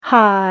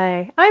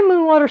Hi, I'm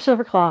Moonwater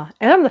Silverclaw,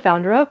 and I'm the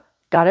founder of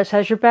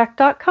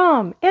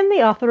GoddessHasYourBack.com and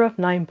the author of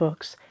 9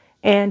 books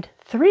and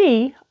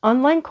 3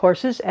 online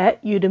courses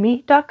at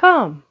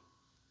Udemy.com.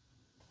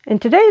 In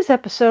today's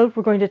episode,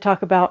 we're going to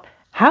talk about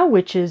how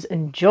witches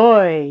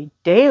enjoy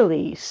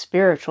daily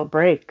spiritual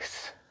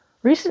breaks.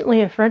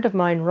 Recently, a friend of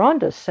mine,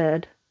 Rhonda,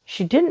 said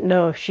she didn't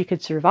know if she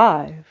could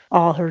survive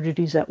all her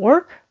duties at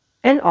work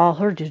and all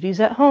her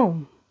duties at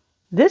home.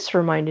 This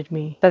reminded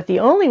me that the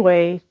only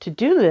way to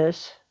do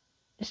this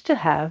is to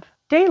have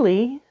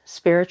daily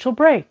spiritual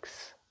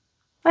breaks.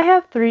 I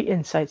have 3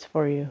 insights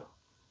for you.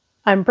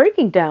 I'm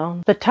breaking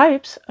down the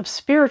types of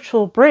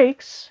spiritual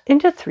breaks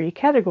into 3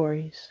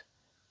 categories.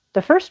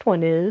 The first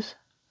one is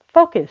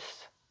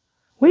focus.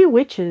 We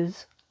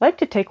witches like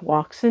to take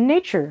walks in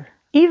nature,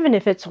 even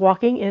if it's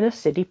walking in a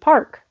city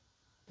park.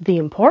 The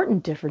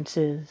important difference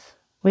is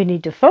we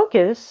need to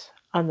focus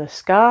on the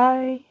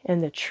sky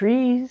and the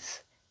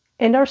trees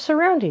and our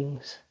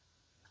surroundings.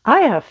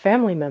 I have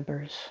family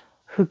members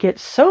who get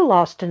so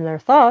lost in their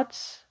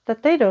thoughts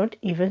that they don't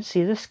even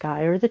see the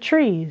sky or the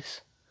trees.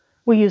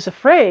 We use a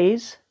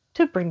phrase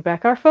to bring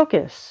back our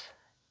focus.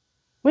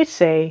 We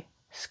say,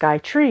 sky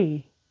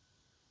tree.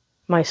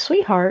 My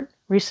sweetheart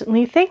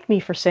recently thanked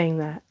me for saying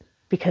that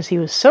because he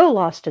was so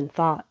lost in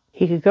thought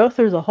he could go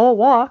through the whole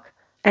walk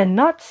and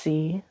not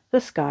see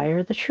the sky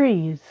or the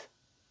trees.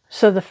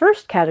 So the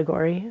first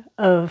category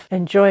of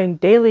enjoying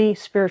daily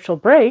spiritual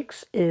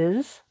breaks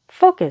is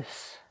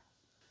focus.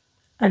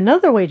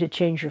 Another way to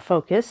change your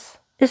focus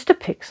is to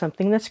pick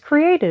something that's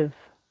creative.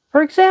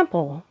 For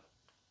example,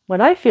 when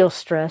I feel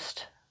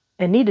stressed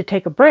and need to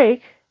take a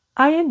break,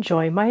 I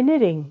enjoy my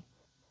knitting.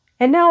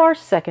 And now our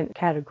second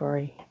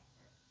category,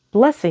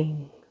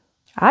 blessing.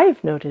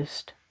 I've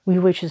noticed we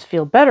witches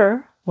feel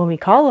better when we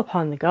call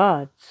upon the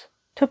gods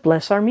to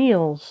bless our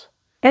meals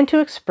and to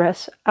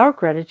express our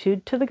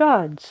gratitude to the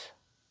gods.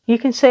 You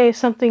can say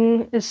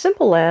something as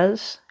simple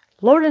as,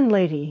 Lord and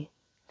Lady,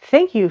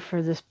 thank you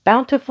for this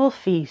bountiful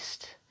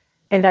feast,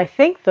 and I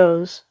thank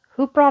those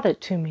who brought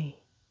it to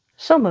me.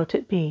 So mote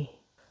it be.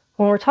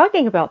 When we're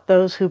talking about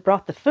those who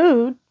brought the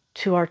food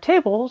to our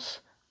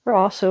tables, we're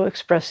also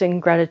expressing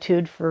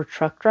gratitude for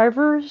truck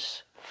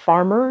drivers,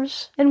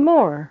 farmers, and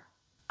more.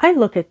 I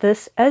look at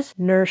this as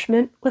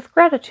nourishment with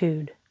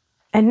gratitude.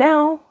 And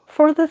now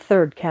for the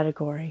third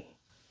category,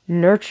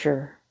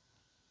 nurture.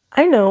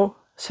 I know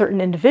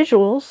certain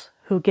individuals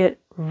who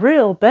get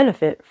real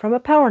benefit from a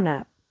power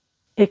nap.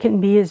 It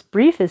can be as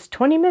brief as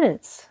 20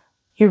 minutes.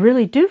 You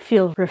really do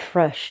feel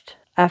refreshed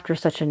after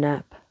such a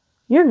nap.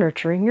 You're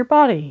nurturing your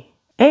body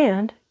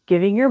and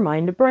giving your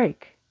mind a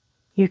break.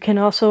 You can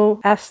also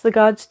ask the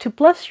gods to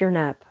bless your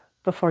nap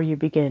before you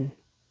begin.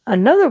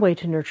 Another way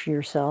to nurture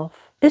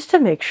yourself is to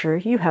make sure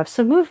you have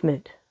some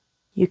movement.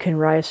 You can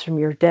rise from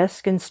your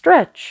desk and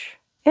stretch,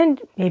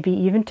 and maybe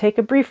even take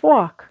a brief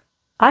walk.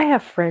 I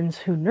have friends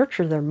who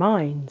nurture their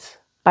minds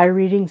by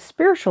reading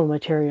spiritual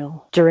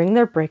material during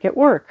their break at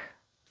work.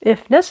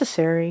 If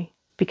necessary,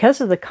 because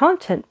of the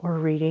content we're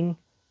reading,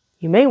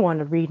 you may want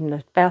to read in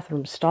a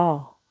bathroom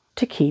stall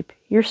to keep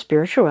your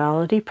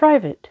spirituality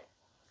private.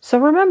 So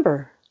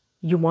remember,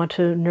 you want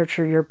to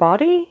nurture your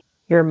body,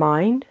 your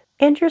mind,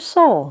 and your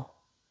soul.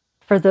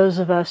 For those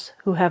of us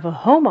who have a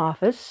home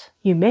office,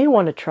 you may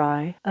want to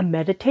try a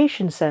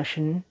meditation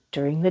session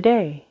during the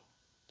day.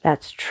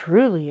 That's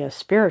truly a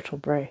spiritual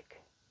break.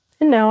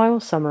 And now I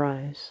will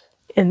summarize.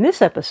 In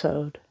this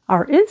episode,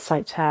 our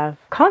insights have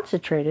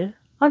concentrated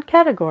on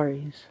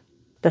categories.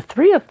 The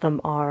 3 of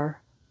them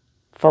are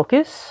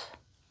focus,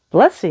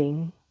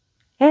 blessing,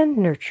 and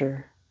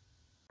nurture.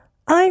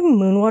 I'm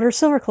Moonwater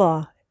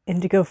Silverclaw, and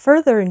to go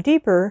further and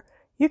deeper,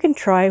 you can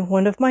try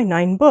one of my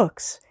 9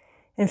 books.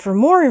 And for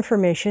more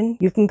information,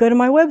 you can go to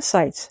my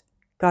websites,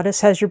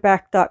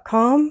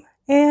 GoddessHasYourBack.com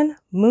and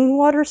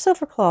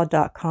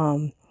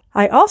MoonwaterSilverclaw.com.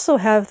 I also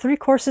have 3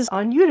 courses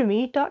on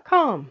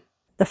Udemy.com.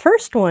 The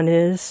first one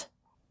is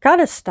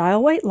Goddess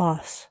Style Weight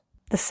Loss.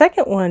 The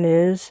second one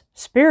is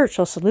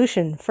Spiritual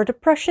Solution for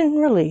Depression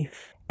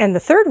Relief. And the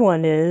third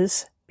one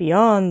is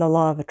Beyond the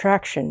Law of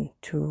Attraction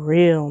to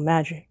Real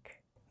Magic.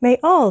 May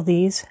all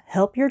these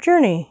help your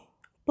journey.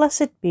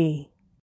 Blessed be.